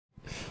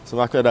So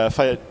Makhmud,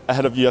 fight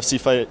ahead of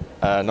UFC fight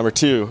number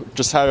 2.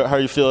 Just how are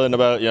you feeling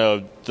about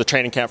the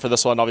training camp for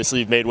this one? Obviously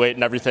you've made weight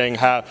and everything.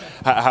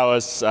 How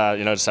is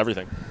just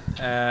everything?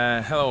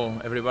 Hello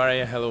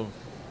everybody. Hello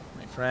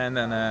my friend,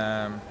 and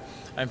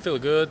I feel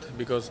good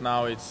because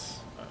now it's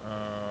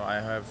I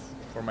have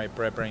for my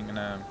preparing in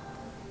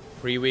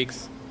 3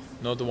 weeks,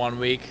 not 1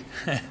 week.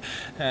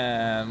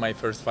 My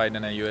first fight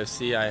in a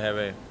UFC, I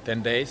have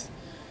 10 days.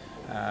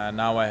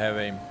 Now I have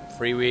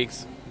 3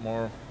 weeks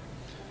more.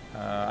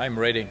 I'm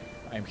ready.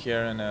 I'm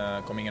here and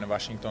coming in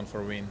Washington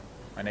for my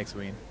next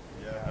win.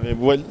 Yeah, I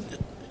mean,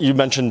 you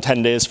mentioned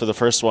 10 days for the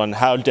first one.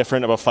 How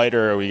different of a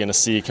fighter are we going to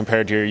see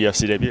compared to your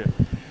UFC debut?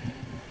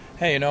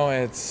 Hey,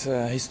 it's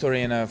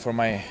history for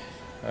my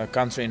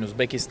country in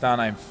Uzbekistan.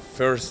 I'm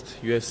first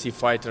UFC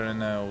fighter in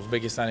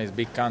Uzbekistan. It's a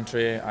big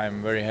country.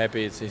 I'm very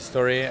happy. It's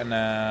history, and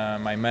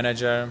my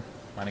manager,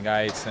 my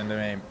guy, sent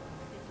me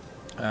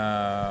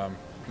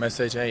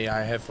message. Hey,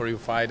 I have for you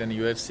fight in the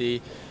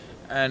UFC,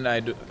 and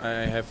I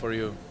have for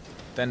you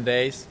 10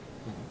 days,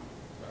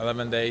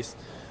 11 days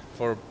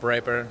for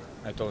prepare.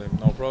 I told him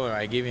no problem.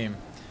 I give him.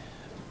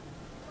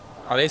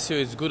 Alessio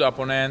is good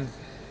opponent,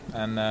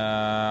 and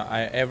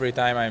every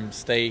time I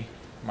stay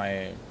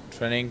my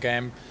training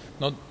camp.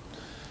 Not,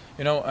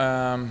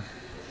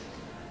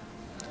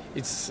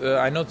 it's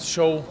I not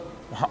show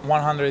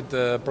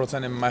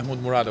 100% in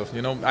Makhmud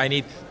Muradov. I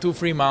need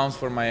 2-3 months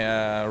for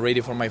my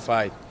ready for my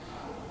fight.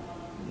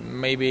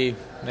 Maybe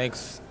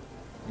next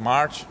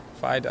March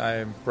fight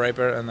I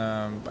prepare and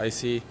I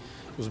see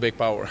Uzbek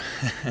power.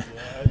 Yeah,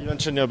 you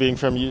mentioned being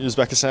from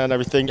Uzbekistan and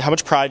everything. How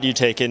much pride do you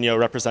take in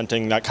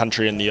representing that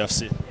country in the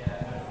UFC?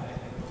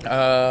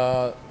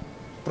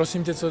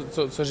 Prosím tě,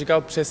 co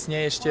říkal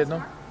přesně ještě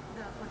jedno?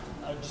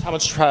 Just how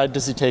much pride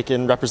does he take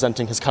in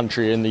representing his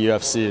country in the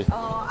UFC?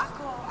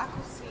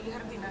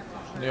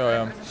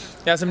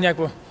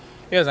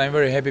 Yes, I'm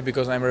very happy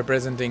because I'm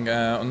representing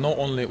not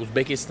only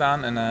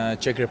Uzbekistan and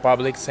Czech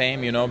Republic,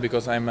 same,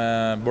 because I'm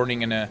born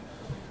in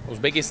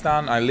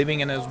Uzbekistan. I'm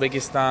living in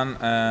Uzbekistan.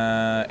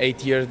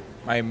 8 years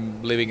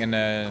I'm living in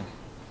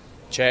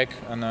Czech,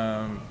 and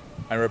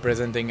I'm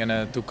representing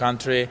in 2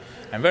 countries.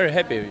 I'm very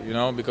happy,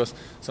 because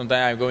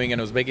sometimes I'm going in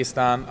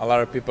Uzbekistan. A lot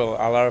of people,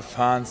 a lot of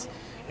fans,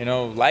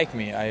 like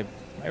me. I'm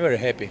very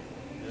happy.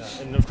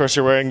 Yeah. And of course,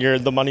 you're wearing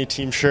the Money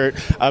Team shirt.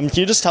 Can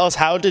you just tell us,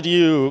 how did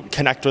you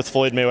connect with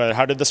Floyd Mayweather?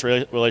 How did this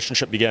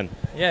relationship begin?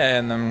 Yeah,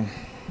 and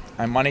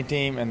I'm Money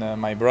Team, and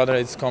my brother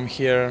has come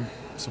here,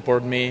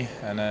 support me,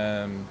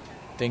 and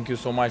thank you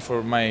so much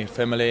for my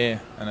family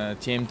and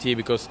TMT,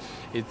 because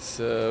it's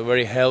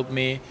very helped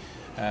me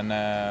and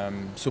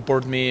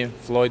support me,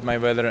 Floyd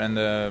Mayweather, and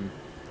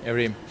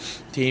every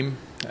team.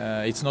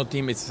 It's not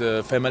team, it's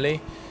family.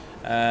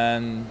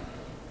 And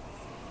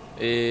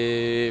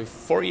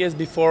 4 years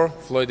before,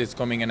 Floyd is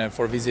coming in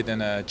for visit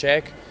in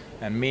Czech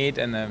and meet,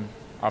 and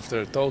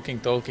after talking,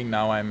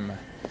 now I'm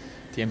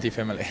TMT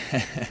family.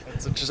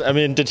 That's interesting. I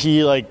mean, did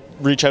he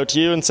reach out to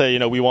you and say,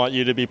 we want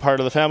you to be part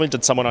of the family?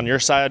 Did someone on your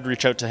side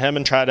reach out to him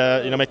and try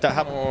to, make that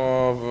happen?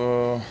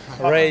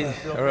 Ray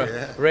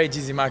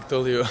Gizimak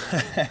told you.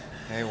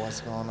 Hey,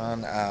 what's going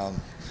on?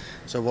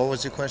 So what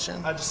was your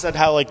question? I just said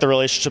how the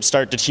relationship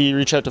started. Did he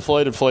reach out to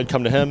Floyd? Did Floyd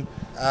come to him?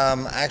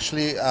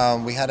 Actually,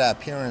 we had an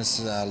appearance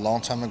a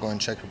long time ago in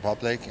Czech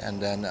Republic, and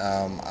then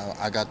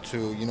I got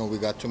to, we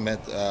got to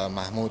meet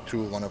Mahmoud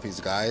through one of his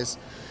guys,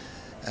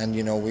 and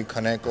we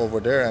connect over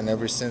there, and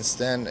ever since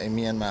then,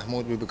 me and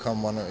Mahmoud, we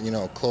become one,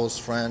 close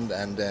friend,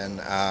 and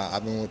then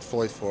I've been with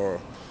Floyd for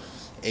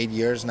 8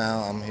 years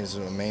now. I'm his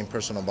main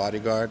personal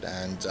bodyguard,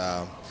 and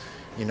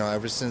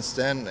ever since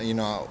then,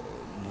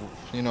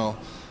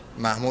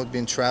 Mahmoud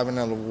been traveling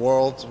the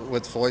world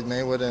with Floyd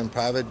Mayweather in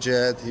private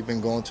jet. He's been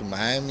going to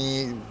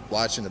Miami,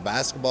 watching the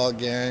basketball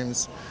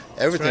games,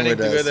 everything training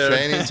with us, together.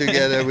 training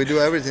together. We do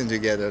everything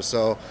together.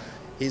 So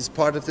he's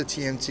part of the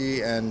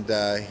TMT and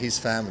his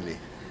family.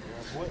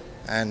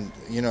 And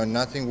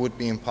nothing would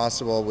be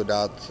impossible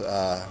without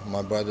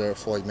my brother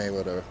Floyd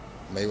Mayweather.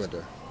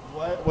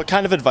 What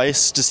kind of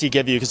advice does he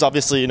give you? Because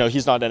obviously,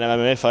 he's not an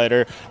MMA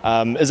fighter.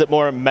 Is it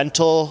more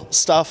mental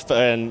stuff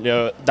and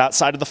that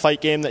side of the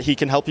fight game that he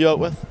can help you out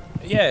with?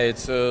 Yeah,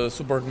 it's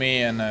support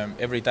me, and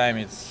every time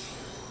it's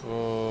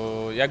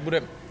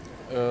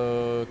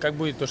как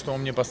будет то, что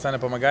он мне постоянно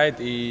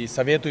помогает и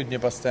советует мне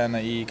постоянно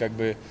и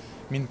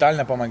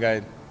ментально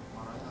помогает.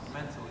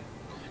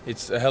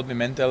 It's help me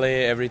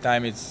mentally every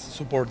time. It's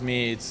support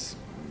me. It's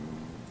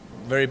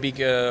very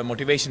big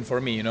motivation for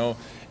me.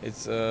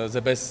 It's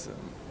the best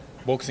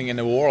boxing in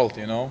the world.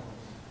 I'm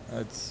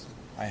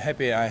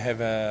happy. I have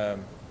a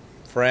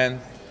friend,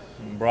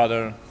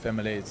 brother,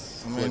 family.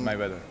 It's Floyd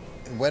Mayweather.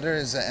 Whether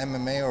it's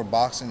MMA or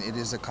boxing, it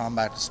is a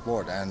combat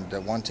sport, and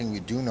one thing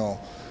we do know,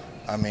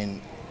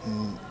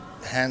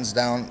 hands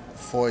down,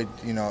 Floyd,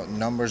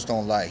 numbers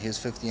don't lie. He's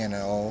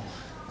 50-0,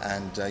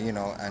 and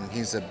and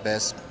he's the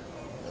best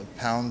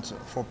pound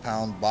for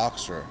pound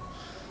boxer.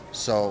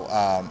 So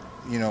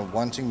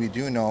one thing we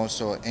do know.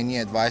 So any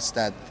advice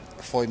that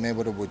Floyd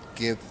Mayweather would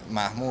give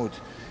Mahmoud,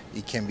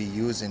 it can be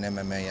used in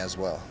MMA as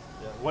well.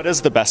 What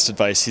is the best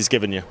advice he's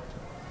given you?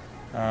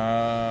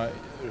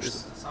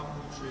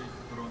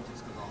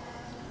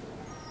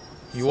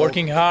 You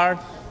working hard.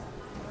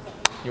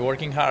 You're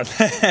working hard.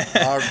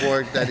 Hard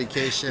work,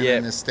 dedication, Yeah.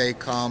 and stay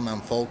calm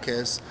and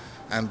focus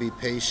and be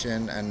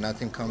patient, and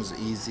nothing comes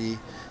easy,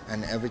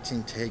 and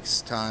everything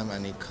takes time,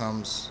 and it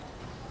comes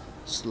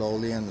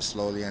slowly and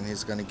slowly, and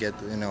he's gonna get,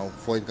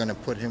 Floyd gonna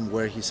put him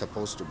where he's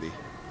supposed to be.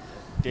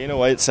 Dana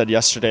White said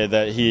yesterday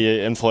that he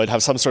and Floyd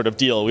have some sort of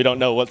deal. We don't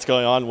know what's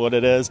going on, what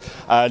it is.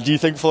 Do you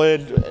think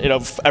Floyd,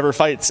 ever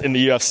fights in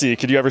the UFC?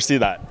 Could you ever see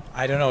that?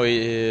 I don't know.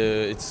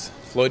 It's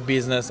Floyd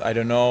business. I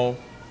don't know.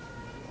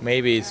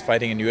 Maybe he's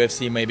fighting in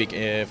UFC. Maybe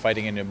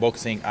fighting in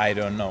boxing. I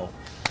don't know.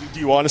 Do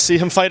you want to see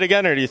him fight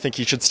again, or do you think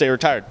he should stay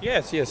retired?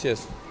 Yes.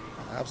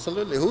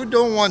 Absolutely. Who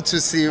don't want to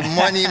see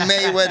Money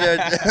Mayweather,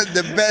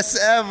 the best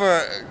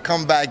ever,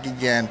 come back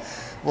again?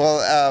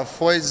 Well,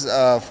 Floyd's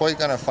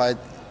gonna fight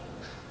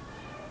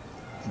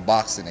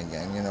boxing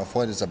again.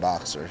 Floyd is a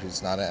boxer.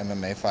 He's not an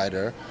MMA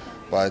fighter,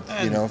 but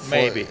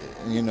maybe.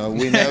 We know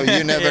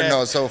you never Yeah.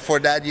 know. So for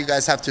that, you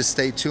guys have to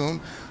stay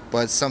tuned.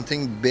 But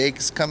something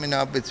big's coming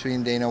up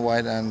between Dana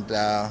White and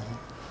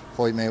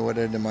Floyd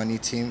Mayweather, the Money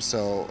team.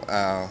 So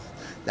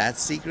that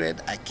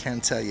secret I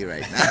can't tell you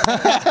right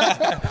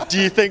now. Do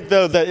you think,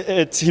 though,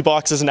 that he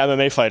boxes an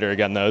MMA fighter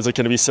again, though? Is it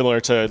going to be similar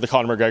to the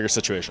Conor McGregor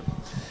situation?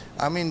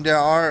 I mean, there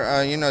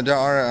are a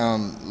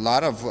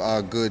lot of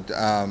good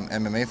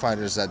MMA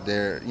fighters that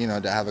they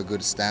have a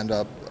good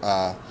stand-up,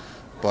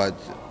 but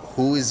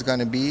who is going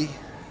to be?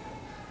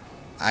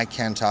 I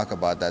can't talk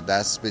about that.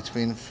 That's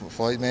between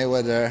Floyd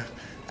Mayweather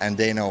and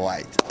Dana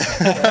White.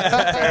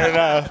 Fair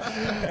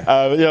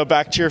enough.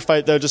 Back to your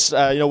fight, though. Just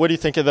what do you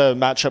think of the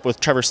matchup with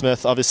Trevor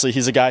Smith? Obviously,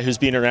 he's a guy who's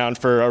been around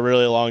for a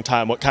really long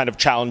time. What kind of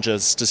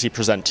challenges does he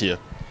present to you?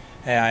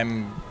 Hey,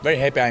 I'm very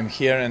happy I'm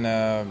here,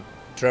 and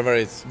Trevor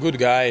is a good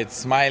guy. It's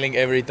smiling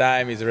every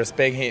time. He's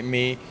respecting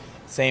me.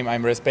 Same,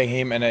 I'm respecting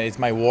him, and it's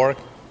my work.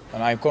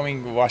 And I'm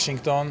coming to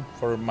Washington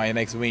for my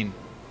next win.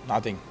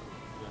 Nothing.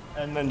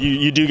 And then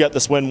you do get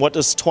this win. What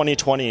does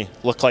 2020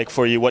 look like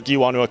for you? What do you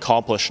want to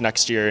accomplish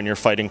next year in your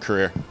fighting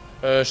career?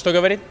 Что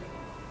говорит?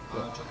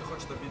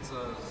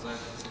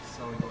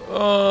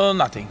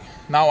 Nothing.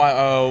 Now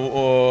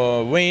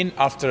I win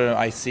after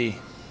I see.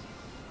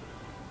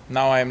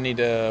 Now I need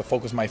to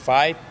focus my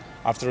fight.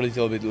 After a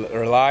little bit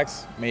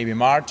relax, maybe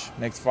March,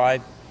 next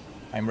fight,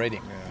 I'm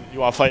ready. You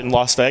want to fight in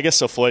Las Vegas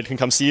so Floyd can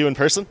come see you in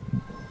person?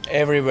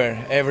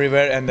 Everywhere,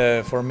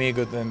 and for me,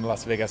 good in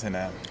Las Vegas. And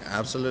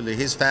Absolutely,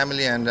 his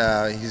family, and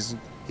he's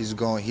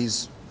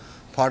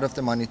part of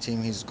the Money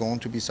team. He's going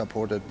to be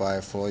supported by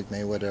Floyd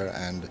Mayweather,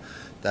 and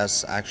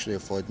that's actually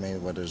Floyd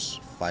Mayweather's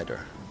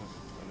fighter.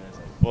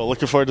 Well,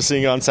 looking forward to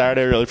seeing you on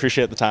Saturday. Really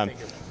appreciate the time. Thank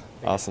you.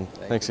 Awesome.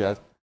 Thanks, guys.